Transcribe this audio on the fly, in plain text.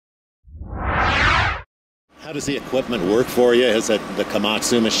How does the equipment work for you? Is it the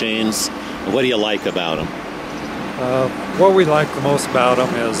Komatsu machines? What do you like about them? What we like the most about them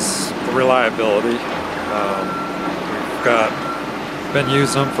is the reliability. We've been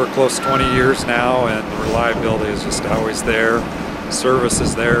using them for close to 20 years now, and the reliability is just always there. Service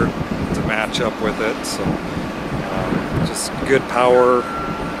is there to match up with it. So just good power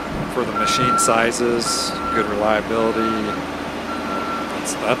for the machine sizes, good reliability.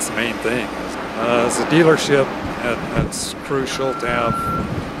 That's the main thing. As a dealership, it's crucial to have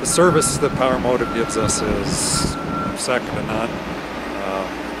the service that Power Motive gives us is second to none.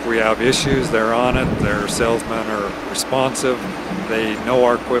 If we have issues, they're on it. Their salesmen are responsive. They know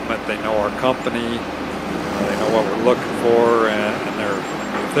our equipment. They know our company. They know what we're looking for,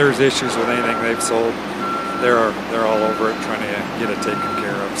 and if there's issues with anything they've sold, they're all over it, trying to get it taken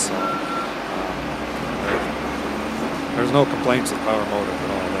care of. So there's no complaints with Power Motive at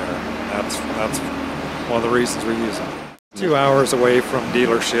all there. That's one of the reasons we use them. 2 hours away from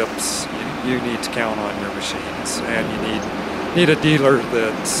dealerships, you need to count on your machines, and you need a dealer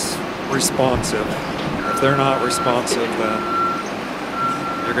that's responsive. If they're not responsive, then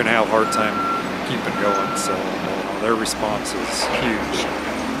you're going to have a hard time keeping going. So their response is huge,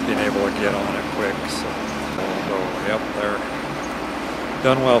 being able to get on it quick. So yep, they're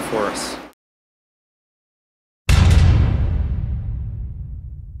done well for us.